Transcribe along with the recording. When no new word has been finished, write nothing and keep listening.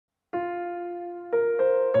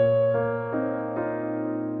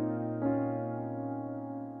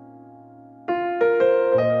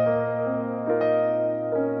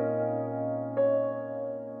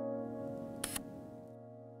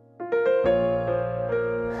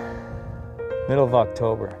middle of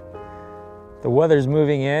October. The weather's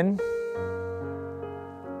moving in.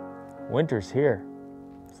 Winter's here.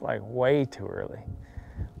 It's like way too early.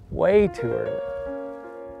 Way too early.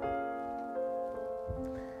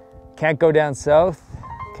 Can't go down south.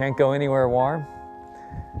 Can't go anywhere warm.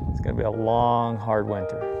 It's gonna be a long, hard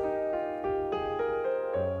winter.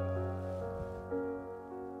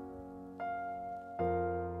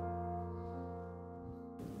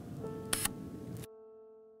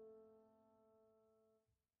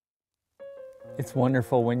 It's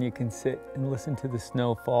wonderful when you can sit and listen to the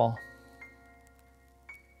snow fall.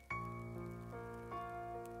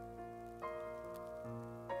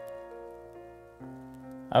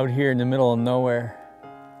 Out here in the middle of nowhere,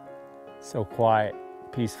 so quiet,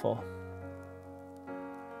 peaceful.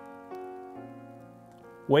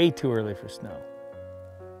 Way too early for snow.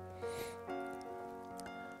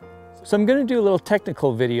 So I'm going to do a little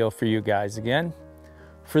technical video for you guys again.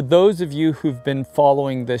 For those of you who've been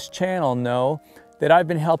following this channel know that I've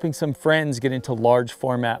been helping some friends get into large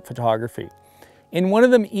format photography. And one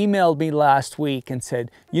of them emailed me last week and said,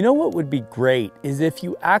 you know what would be great is if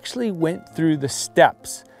you actually went through the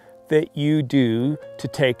steps that you do to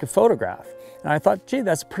take a photograph. And I thought, gee,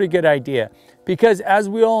 that's a pretty good idea. Because as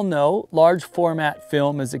we all know, large format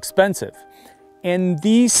film is expensive. And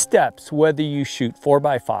these steps, whether you shoot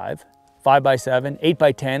 4x5, 5x7,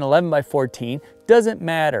 8x10, 11x14, doesn't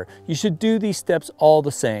matter. You should do these steps all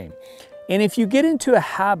the same. And if you get into a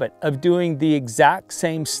habit of doing the exact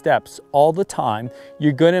same steps all the time,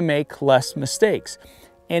 you're going to make less mistakes.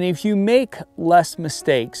 And if you make less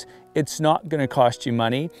mistakes, it's not going to cost you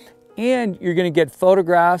money, and you're going to get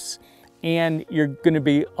photographs, and you're going to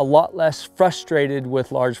be a lot less frustrated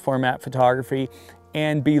with large format photography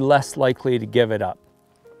and be less likely to give it up.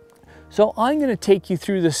 So I'm going to take you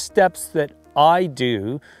through the steps that I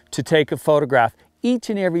do to take a photograph each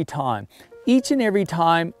and every time. Each and every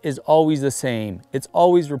time is always the same. It's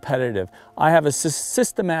always repetitive. I have a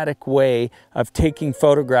systematic way of taking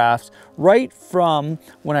photographs, right from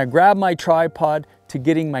when I grab my tripod to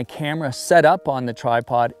getting my camera set up on the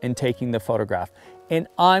tripod and taking the photograph. And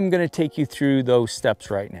I'm going to take you through those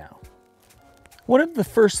steps right now. One of the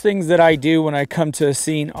first things that I do when I come to a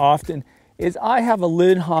scene often is I have a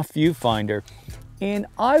Linhof viewfinder, and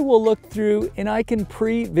I will look through and I can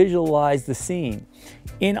pre-visualize the scene.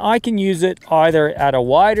 And I can use it either at a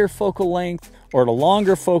wider focal length or at a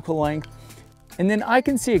longer focal length. And then I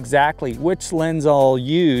can see exactly which lens I'll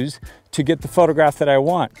use to get the photograph that I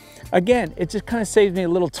want. Again, it just kind of saves me a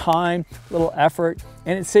little time, a little effort,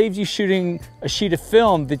 and it saves you shooting a sheet of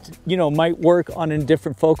film that, you know, might work on a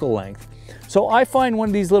different focal length. So I find one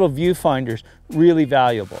of these little viewfinders really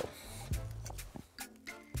valuable.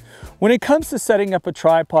 When it comes to setting up a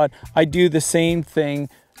tripod, I do the same thing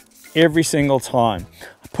every single time.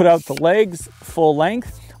 I put out the legs full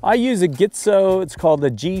length. I use a Gitzo, it's called the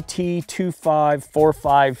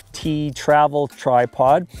GT2545T travel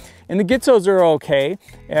tripod. And the Gitzos are okay.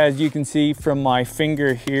 As you can see from my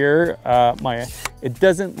finger here, it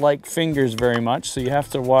doesn't like fingers very much, so you have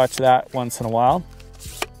to watch that once in a while.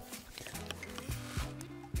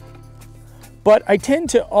 But I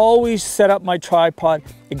tend to always set up my tripod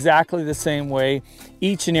exactly the same way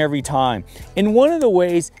each and every time. And one of the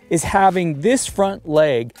ways is having this front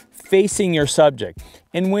leg facing your subject.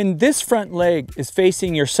 And when this front leg is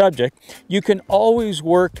facing your subject, you can always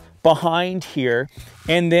work behind here,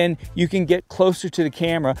 and then you can get closer to the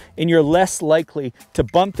camera and you're less likely to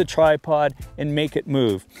bump the tripod and make it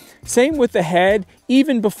move. Same with the head.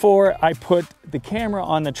 Even before I put the camera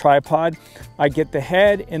on the tripod, I get the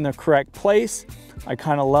head in the correct place, I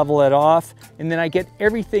kind of level it off, and then I get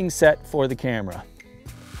everything set for the camera.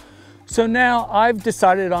 So now I've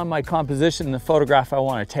decided on my composition, the photograph I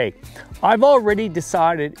want to take. I've already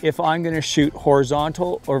decided if I'm going to shoot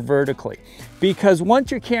horizontal or vertically, because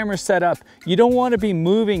once your camera's set up, you don't want to be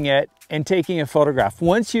moving it and taking a photograph.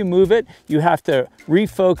 Once you move it, you have to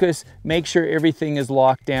refocus, make sure everything is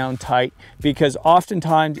locked down tight, because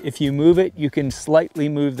oftentimes if you move it, you can slightly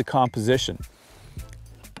move the composition.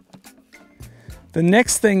 The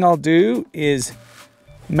next thing I'll do is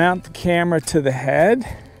mount the camera to the head.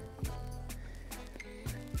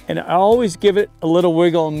 And I always give it a little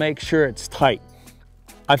wiggle and make sure it's tight.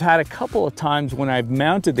 I've had a couple of times when I've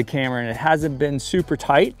mounted the camera and it hasn't been super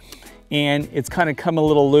tight and it's kind of come a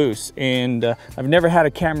little loose, and I've never had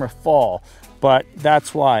a camera fall, but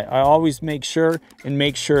that's why. I always make sure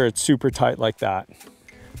it's super tight like that.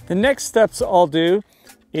 The next steps I'll do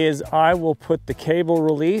is I will put the cable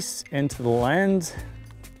release into the lens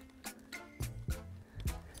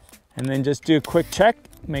and then just do a quick check,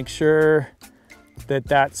 make sure that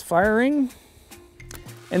that's firing.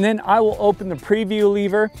 And then I will open the preview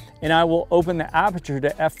lever and I will open the aperture to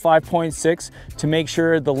f5.6 to make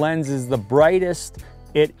sure the lens is the brightest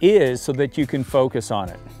it is so that you can focus on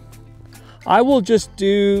it. I will just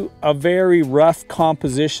do a very rough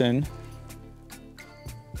composition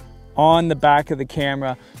on the back of the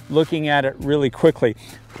camera, looking at it really quickly.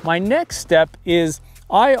 My next step is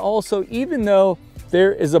I also, even though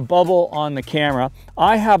there is a bubble on the camera,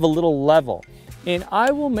 I have a little level, and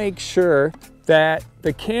I will make sure that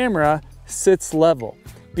the camera sits level,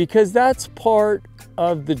 because that's part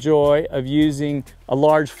of the joy of using a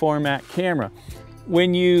large format camera.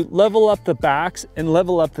 When you level up the backs and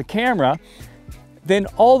level up the camera, then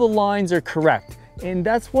all the lines are correct. And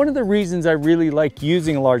that's one of the reasons I really like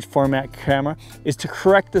using a large format camera, is to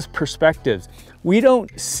correct this perspectives. We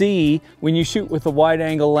don't see, when you shoot with a wide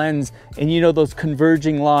angle lens and you know those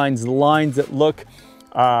converging lines, the lines that look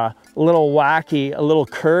a little wacky, a little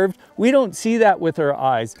curved, we don't see that with our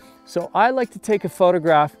eyes. So I like to take a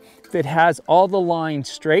photograph that has all the lines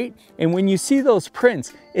straight, and when you see those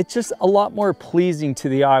prints, it's just a lot more pleasing to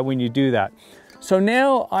the eye when you do that. So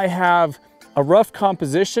now I have a rough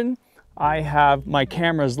composition, I have my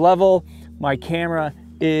camera's level, my camera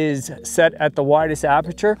is set at the widest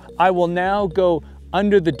aperture. I will now go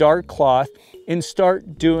under the dark cloth and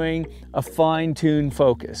start doing a fine-tuned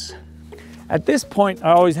focus. At this point,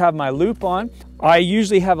 I always have my loop on. I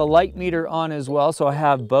usually have a light meter on as well, so I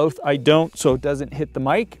have both. I don't, so it doesn't hit the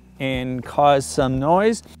mic and cause some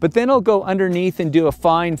noise. But then I'll go underneath and do a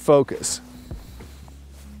fine focus.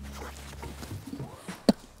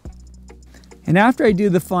 And after I do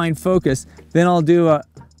the fine focus, then I'll do a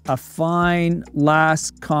fine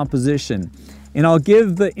last composition. And I'll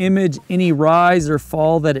give the image any rise or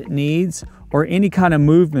fall that it needs, or any kind of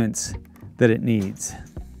movements that it needs.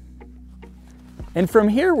 And from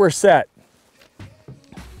here, we're set.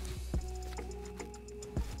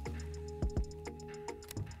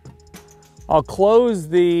 I'll close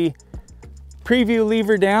the preview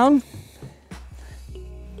lever down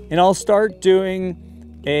and I'll start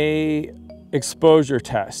doing a exposure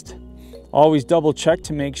test. Always double check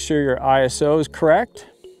to make sure your ISO is correct.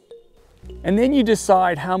 And then you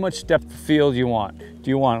decide how much depth of field you want. Do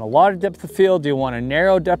you want a lot of depth of field? Do you want a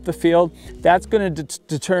narrow depth of field? That's going to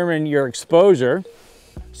determine your exposure.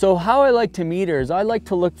 So how I like to meter is I like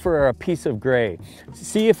to look for a piece of gray.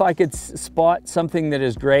 See if I could spot something that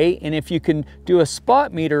is gray, and if you can do a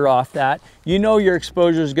spot meter off that, you know your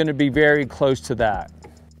exposure is going to be very close to that.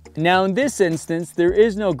 Now in this instance, there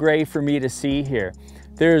is no gray for me to see here.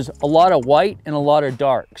 There's a lot of white and a lot of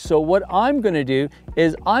dark. So what I'm going to do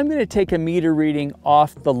is I'm going to take a meter reading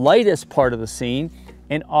off the lightest part of the scene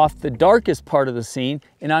and off the darkest part of the scene,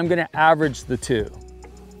 and I'm going to average the two.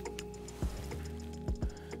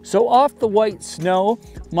 So off the white snow,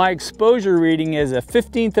 my exposure reading is a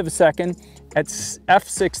 15th of a second at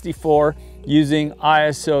f64 using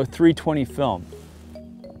ISO 320 film.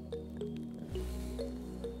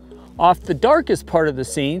 Off the darkest part of the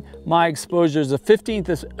scene, my exposure is a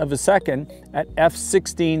 15th of a second at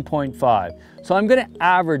f16.5. So I'm going to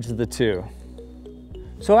average the two.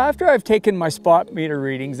 So after I've taken my spot meter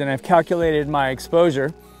readings and I've calculated my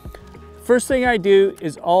exposure, first thing I do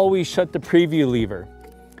is always shut the preview lever.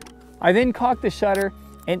 I then cock the shutter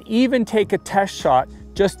and even take a test shot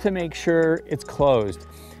just to make sure it's closed.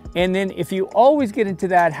 And then if you always get into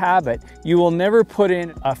that habit, you will never put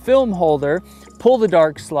in a film holder, pull the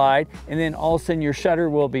dark slide, and then all of a sudden your shutter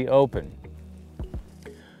will be open.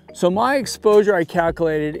 So my exposure I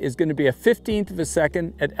calculated is going to be a 15th of a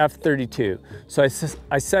second at f32. So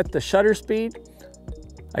I set the shutter speed,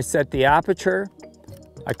 I set the aperture,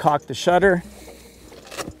 I cock the shutter,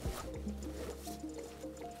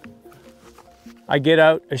 I get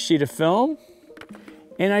out a sheet of film,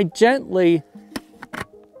 and I gently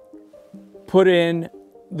put in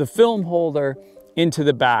the film holder into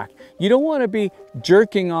the back. You don't want to be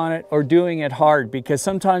jerking on it or doing it hard, because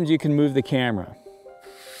sometimes you can move the camera.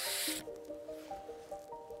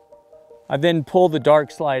 I then pull the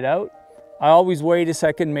dark slide out. I always wait a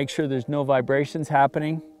second, make sure there's no vibrations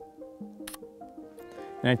happening.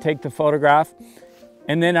 And I take the photograph,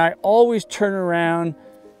 and then I always turn around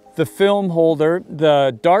the film holder,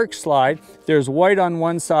 the dark slide. There's white on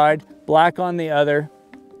one side, black on the other,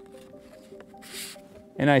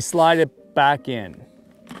 and I slide it back in.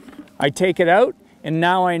 I take it out, and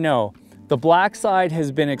now I know the black side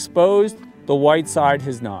has been exposed, the white side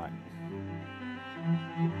has not.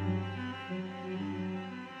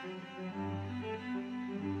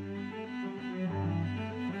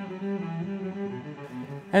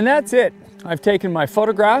 And that's it. I've taken my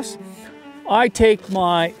photographs. I take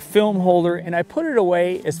my film holder and I put it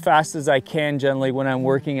away as fast as I can generally when I'm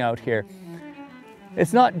working out here.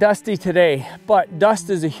 It's not dusty today, but dust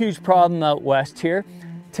is a huge problem out west here.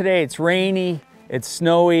 Today it's rainy, it's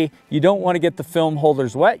snowy. You don't want to get the film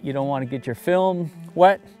holders wet. You don't want to get your film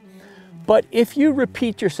wet. But if you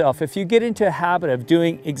repeat yourself, if you get into a habit of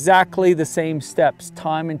doing exactly the same steps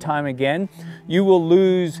time and time again, you will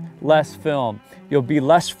lose less film. You'll be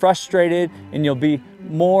less frustrated and you'll be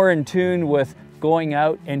more in tune with going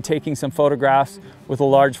out and taking some photographs with a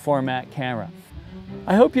large format camera.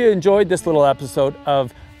 I hope you enjoyed this little episode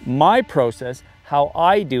of my process, how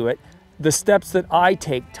I do it, the steps that I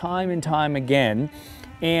take time and time again,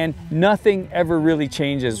 and nothing ever really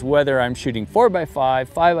changes whether I'm shooting 4x5,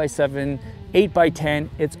 5x7, 8x10,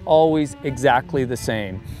 it's always exactly the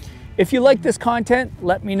same. If you like this content,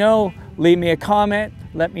 let me know, leave me a comment,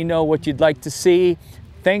 let me know what you'd like to see.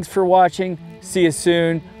 Thanks for watching, see you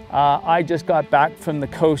soon. I just got back from the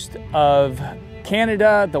coast of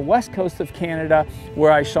Canada, the west coast of Canada,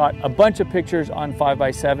 where I shot a bunch of pictures on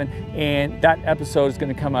 5x7, and that episode is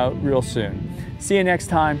going to come out real soon. See you next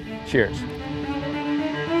time. Cheers.